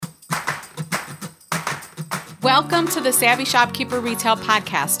Welcome to the Savvy Shopkeeper Retail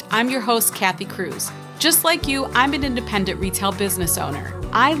Podcast. I'm your host, Kathy Cruz. Just like you, I'm an independent retail business owner.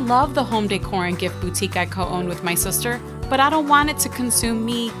 I love the home decor and gift boutique I co-own with my sister, but I don't want it to consume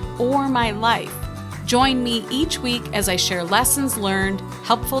me or my life. Join me each week as I share lessons learned,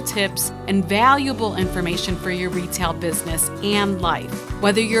 helpful tips, and valuable information for your retail business and life.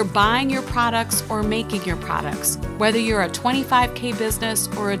 Whether you're buying your products or making your products, whether you're a $25K business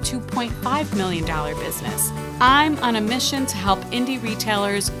or a $2.5 million business, I'm on a mission to help indie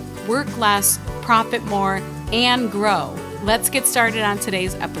retailers work less, profit more, and grow. Let's get started on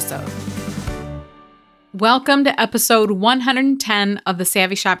today's episode. Welcome to episode 110 of the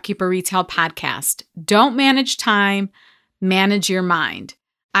Savvy Shopkeeper Retail Podcast. Don't manage time, manage your mind.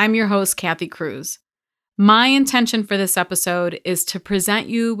 I'm your host, Kathy Cruz. My intention for this episode is to present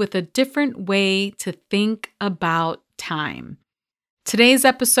you with a different way to think about time. Today's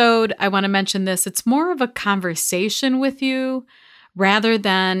episode, I want to mention this, it's more of a conversation with you rather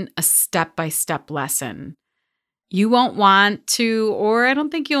than a step-by-step lesson. You won't want to, or I don't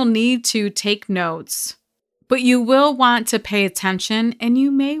think you'll need to take notes, but you will want to pay attention and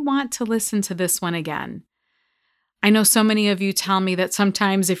you may want to listen to this one again. I know so many of you tell me that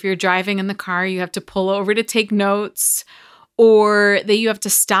sometimes if you're driving in the car, you have to pull over to take notes, or that you have to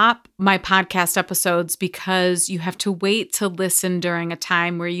stop my podcast episodes because you have to wait to listen during a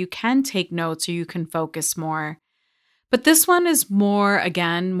time where you can take notes or you can focus more. But this one is more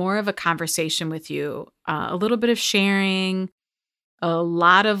of a conversation with you, a little bit of sharing, a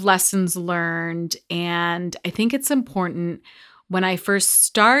lot of lessons learned. And I think it's important when I first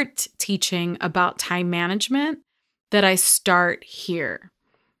start teaching about time management that I start here.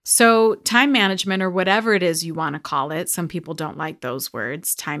 So time management, or whatever it is you want to call it, some people don't like those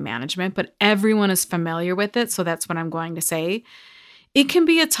words, time management, but everyone is familiar with it. So that's what I'm going to say. It can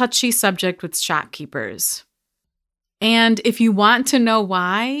be a touchy subject with shopkeepers. And if you want to know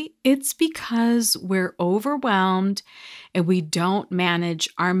why, it's because we're overwhelmed and we don't manage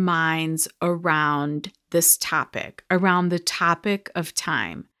our minds around this topic, around the topic of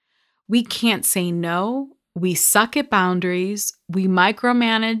time. We can't say no. We suck at boundaries. We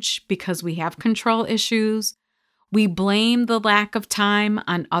micromanage because we have control issues. We blame the lack of time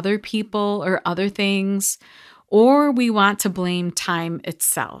on other people or other things, or we want to blame time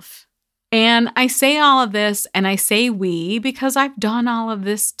itself. And I say all of this, and I say we, because I've done all of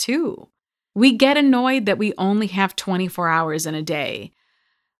this too. We get annoyed that we only have 24 hours in a day.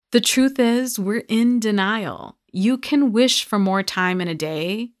 The truth is, we're in denial. You can wish for more time in a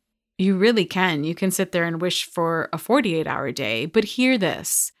day. You really can. You can sit there and wish for a 48-hour day. But hear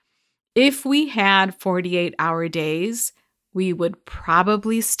this. If we had 48-hour days, we would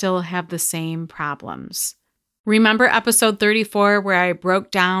probably still have the same problems. Remember episode 34 where I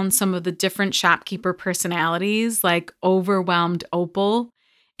broke down some of the different shopkeeper personalities like overwhelmed Opal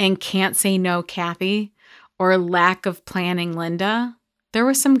and can't say no Kathy or lack of planning Linda? There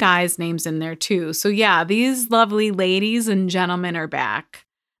were some guys' names in there too. So yeah, these lovely ladies and gentlemen are back.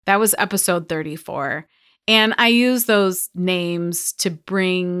 That was episode 34. And I use those names to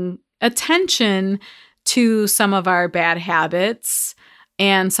bring attention to some of our bad habits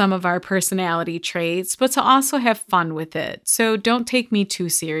and some of our personality traits, but to also have fun with it. So don't take me too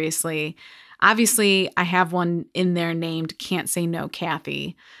seriously. Obviously, I have one in there named Can't Say No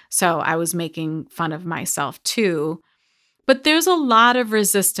Kathy, so I was making fun of myself too. But there's a lot of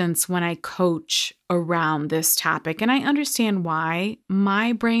resistance when I coach around this topic, and I understand why.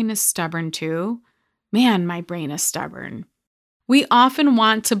 My brain is stubborn too. Man, my brain is stubborn. We often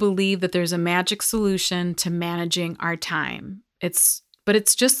want to believe that there's a magic solution to managing our time. But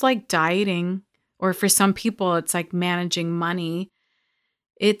it's just like dieting, or for some people, it's like managing money.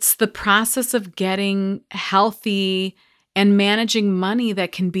 It's the process of getting healthy and managing money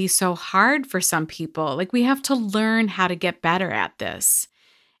that can be so hard for some people. Like we have to learn how to get better at this.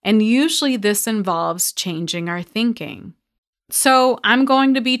 And usually this involves changing our thinking. So I'm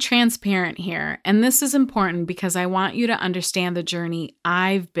going to be transparent here. And this is important because I want you to understand the journey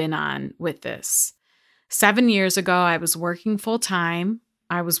I've been on with this. 7 years ago, I was working full-time,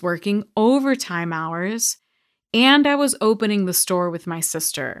 I was working overtime hours, and I was opening the store with my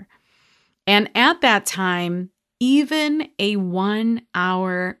sister. And at that time, even a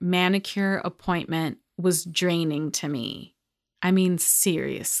 1-hour manicure appointment was draining to me. I mean,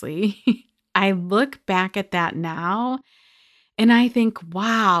 seriously, I look back at that now and I think,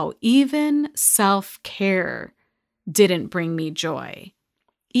 wow, even self-care didn't bring me joy.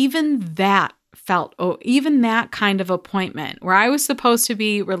 Even that kind of appointment where I was supposed to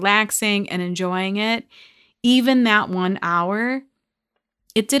be relaxing and enjoying it, even that 1 hour,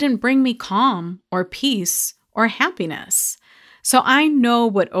 it didn't bring me calm or peace or happiness. So I know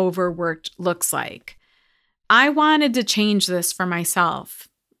what overworked looks like. I wanted to change this for myself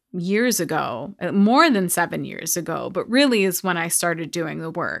years ago, more than 7 years ago, but really is when I started doing the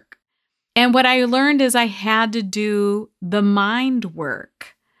work. And what I learned is I had to do the mind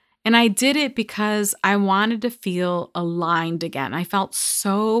work. And I did it because I wanted to feel aligned again. I felt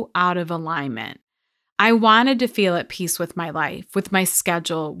so out of alignment. I wanted to feel at peace with my life, with my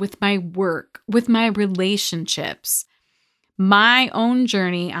schedule, with my work, with my relationships. My own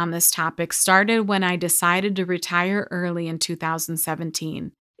journey on this topic started when I decided to retire early in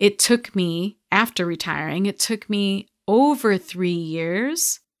 2017. It took me, after retiring, it took me over 3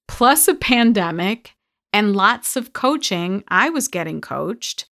 years, plus a pandemic, and lots of coaching. I was getting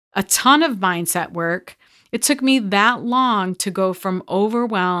coached, a ton of mindset work. It took me that long to go from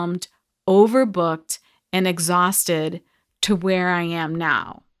overwhelmed, overbooked, and exhausted to where I am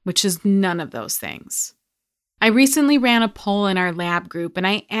now, which is none of those things. I recently ran a poll in our lab group, and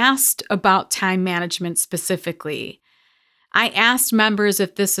I asked about time management specifically. I asked members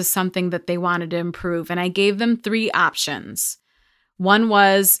if this is something that they wanted to improve, and I gave them 3 options. One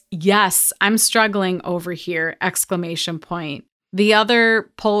was, yes, I'm struggling over here, ! The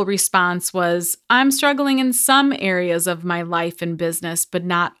other poll response was, I'm struggling in some areas of my life and business, but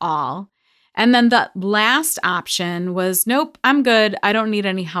not all. And then the last option was, nope, I'm good. I don't need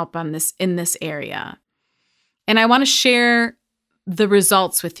any help in this area. And I want to share the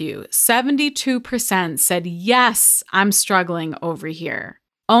results with you. 72% said, yes, I'm struggling over here.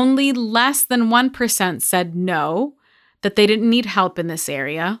 Only less than 1% said no, that they didn't need help in this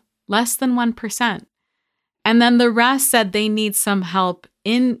area. Less than 1%. And then the rest said they need some help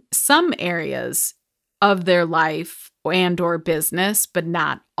in some areas of their life and or business, but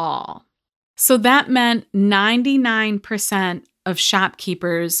not all. So that meant 99% of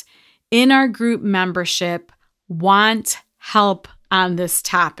shopkeepers in our group membership want help on this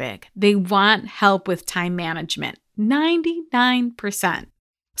topic. They want help with time management. 99%.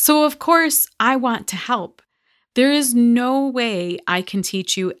 So of course, I want to help. There is no way I can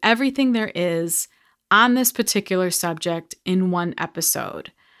teach you everything there is on this particular subject in one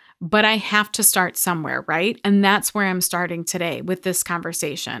episode. But I have to start somewhere, right? And that's where I'm starting today with this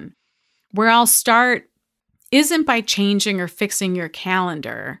conversation. Where I'll start isn't by changing or fixing your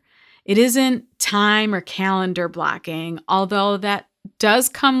calendar. It isn't time or calendar blocking, although that does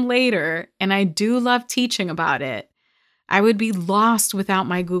come later, and I do love teaching about it. I would be lost without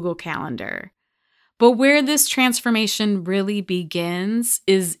my Google Calendar. But where this transformation really begins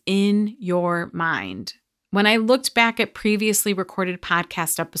is in your mind. When I looked back at previously recorded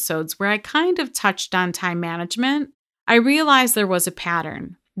podcast episodes where I kind of touched on time management, I realized there was a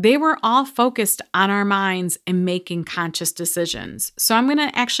pattern. They were all focused on our minds and making conscious decisions. So I'm going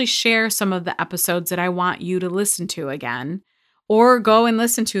to actually share some of the episodes that I want you to listen to again, or go and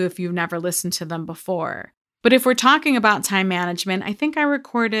listen to if you've never listened to them before. But if we're talking about time management, I think I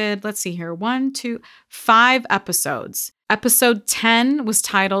recorded, 5 episodes. Episode 10 was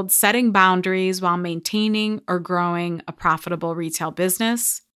titled Setting Boundaries While Maintaining or Growing a Profitable Retail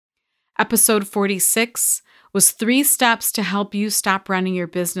Business. Episode 46 was 3 steps to help you stop running your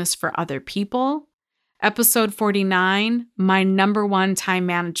business for other people. Episode 49, my number 1 time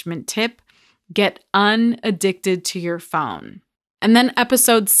management tip, get unaddicted to your phone. And then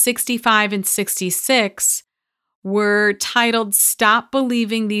episodes 65 and 66 were titled Stop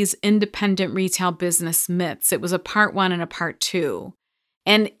Believing These Independent Retail Business Myths. It was a part 1 and a part 2.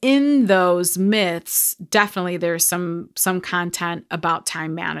 And in those myths, definitely there's some content about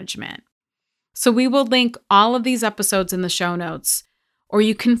time management. So we will link all of these episodes in the show notes, or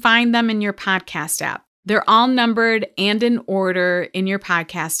you can find them in your podcast app. They're all numbered and in order in your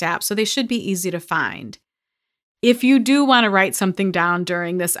podcast app, so they should be easy to find. If you do want to write something down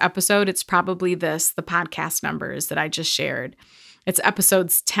during this episode, it's probably the podcast numbers that I just shared. It's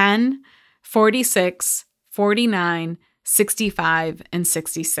episodes 10, 46, 49, 65, and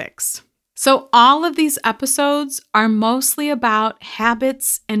 66. So all of these episodes are mostly about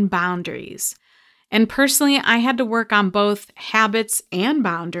habits and boundaries. And personally, I had to work on both habits and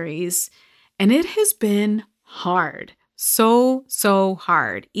boundaries, and it has been hard. So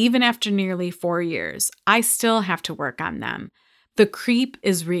hard. Even after nearly 4 years, I still have to work on them. The creep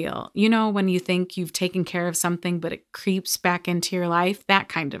is real. You know, when you think you've taken care of something, but it creeps back into your life, that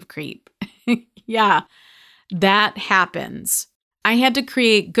kind of creep. Yeah, that happens. I had to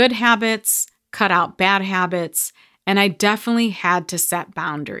create good habits, cut out bad habits, and I definitely had to set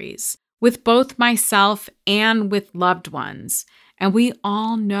boundaries with both myself and with loved ones. And we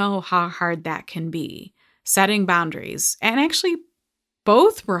all know how hard that can be. Setting boundaries. And actually,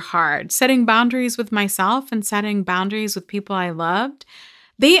 both were hard. Setting boundaries with myself and setting boundaries with people I loved.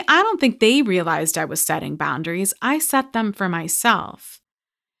 I don't think they realized I was setting boundaries. I set them for myself.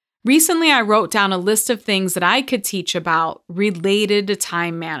 Recently, I wrote down a list of things that I could teach about related to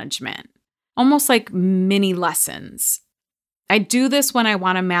time management, almost like mini lessons. I do this when I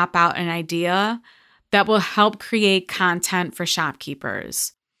want to map out an idea that will help create content for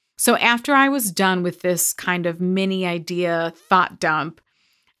shopkeepers. So after I was done with this kind of mini idea thought dump,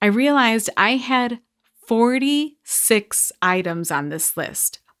 I realized I had 46 items on this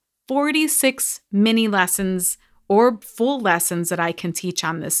list, 46 mini lessons or full lessons that I can teach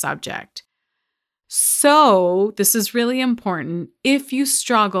on this subject. So this is really important if you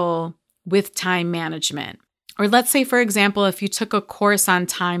struggle with time management. Or let's say, for example, if you took a course on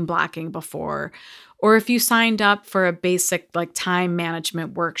time blocking before, or if you signed up for a basic time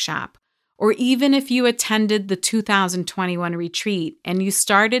management workshop, or even if you attended the 2021 retreat and you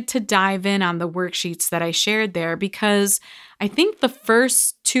started to dive in on the worksheets that I shared there, because I think the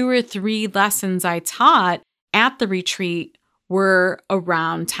first 2 or 3 lessons I taught at the retreat were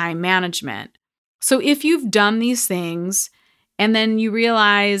around time management. So if you've done these things and then you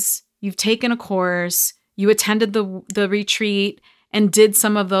realize you've taken a course, you attended the retreat and did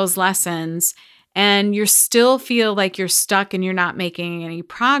some of those lessons, and you still feel like you're stuck and you're not making any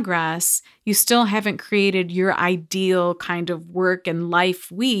progress, you still haven't created your ideal kind of work and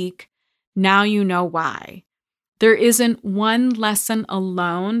life week, now you know why. There isn't one lesson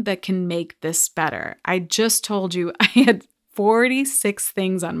alone that can make this better. I just told you I had 46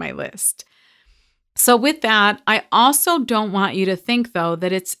 things on my list. So with that, I also don't want you to think, though,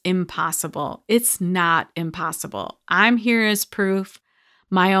 that it's impossible. It's not impossible. I'm here as proof.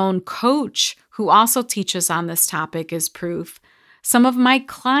 My own coach, who also teaches on this topic, is proof. Some of my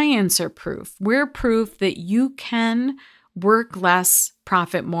clients are proof. We're proof that you can work less,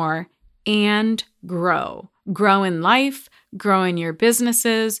 profit more, and grow. Grow in life, grow in your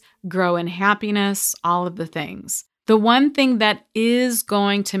businesses, grow in happiness, all of the things. The one thing that is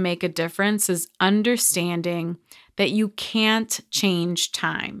going to make a difference is understanding that you can't change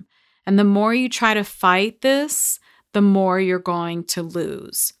time. And the more you try to fight this, the more you're going to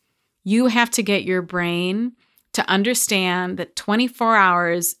lose. You have to get your brain to understand that 24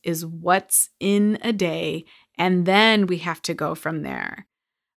 hours is what's in a day, and then we have to go from there.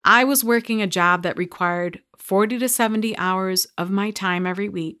 I was working a job that required 40 to 70 hours of my time every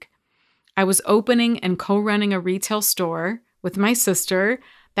week. I was opening and co-running a retail store with my sister.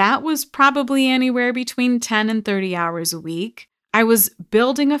 That was probably anywhere between 10 and 30 hours a week. I was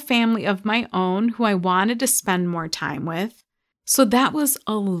building a family of my own who I wanted to spend more time with. So that was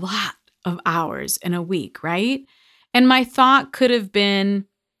a lot of hours in a week, right? And my thought could have been,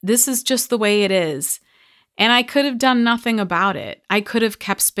 this is just the way it is. And I could have done nothing about it. I could have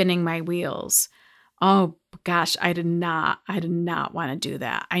kept spinning my wheels. Oh gosh, I did not want to do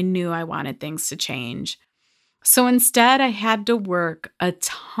that. I knew I wanted things to change. So instead, I had to work a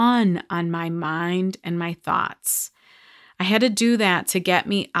ton on my mind and my thoughts. I had to do that to get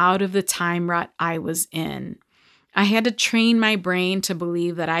me out of the time rut I was in. I had to train my brain to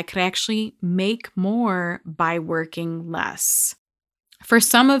believe that I could actually make more by working less. For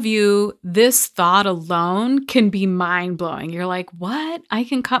some of you, this thought alone can be mind-blowing. You're like, what? I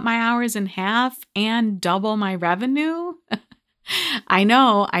can cut my hours in half and double my revenue? I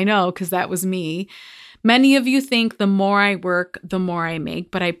know, because that was me. Many of you think the more I work, the more I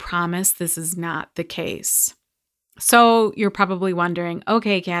make, but I promise this is not the case. So you're probably wondering,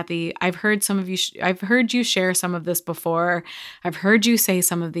 okay, Kathy, I've heard you share some of this before. I've heard you say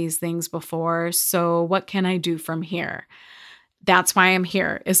some of these things before. So what can I do from here? That's why I'm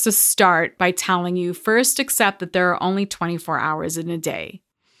here, is to start by telling you, first, accept that there are only 24 hours in a day.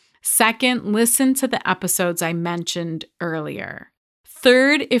 Second, listen to the episodes I mentioned earlier.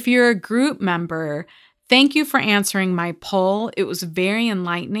 Third, if you're a group member, thank you for answering my poll. It was very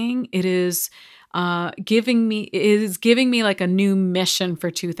enlightening. It is giving me like a new mission for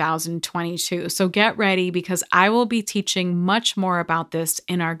 2022. So get ready, because I will be teaching much more about this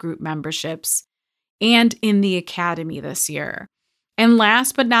in our group memberships and in the academy this year. And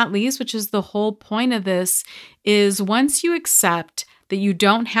last but not least, which is the whole point of this, is once you accept that you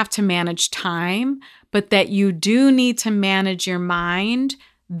don't have to manage time, but that you do need to manage your mind,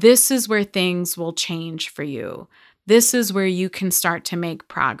 this is where things will change for you. This is where you can start to make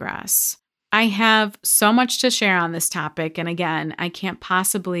progress. I have so much to share on this topic. And again, I can't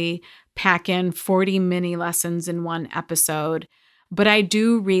possibly pack in 40 mini lessons in one episode, but I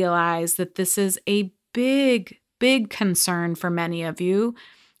do realize that this is a big concern for many of you.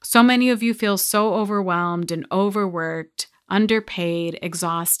 So many of you feel so overwhelmed and overworked. underpaid,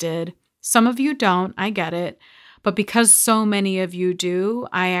 exhausted. Some of you don't, I get it. But because so many of you do,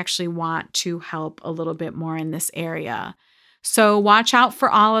 I actually want to help a little bit more in this area. So watch out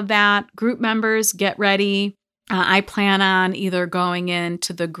for all of that. Group members, get ready. I plan on either going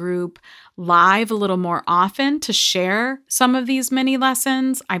into the group live a little more often to share some of these mini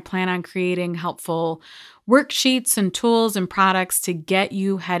lessons. I plan on creating helpful worksheets and tools and products to get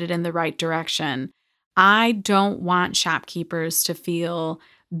you headed in the right direction. I don't want shopkeepers to feel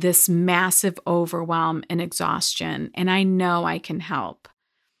this massive overwhelm and exhaustion, and I know I can help.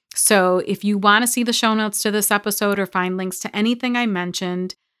 So if you want to see the show notes to this episode or find links to anything I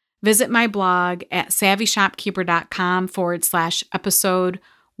mentioned, visit my blog at savvyshopkeeper.com/episode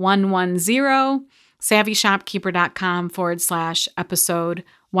 110, savvyshopkeeper.com/episode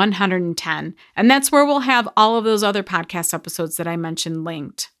 110. And that's where we'll have all of those other podcast episodes that I mentioned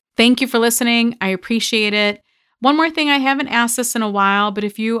linked. Thank you for listening. I appreciate it. One more thing, I haven't asked this in a while, but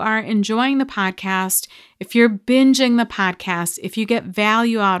if you are enjoying the podcast, if you're binging the podcast, if you get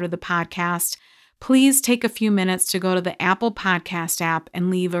value out of the podcast, please take a few minutes to go to the Apple Podcast app and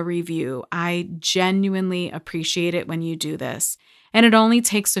leave a review. I genuinely appreciate it when you do this. And it only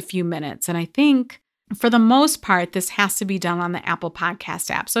takes a few minutes. And I think for the most part, this has to be done on the Apple Podcast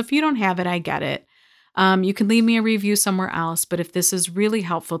app. So if you don't have it, I get it. You can leave me a review somewhere else. But if this is really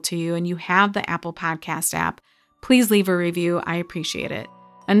helpful to you and you have the Apple Podcast app, please leave a review. I appreciate it.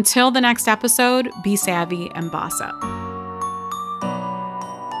 Until the next episode, be savvy and boss up.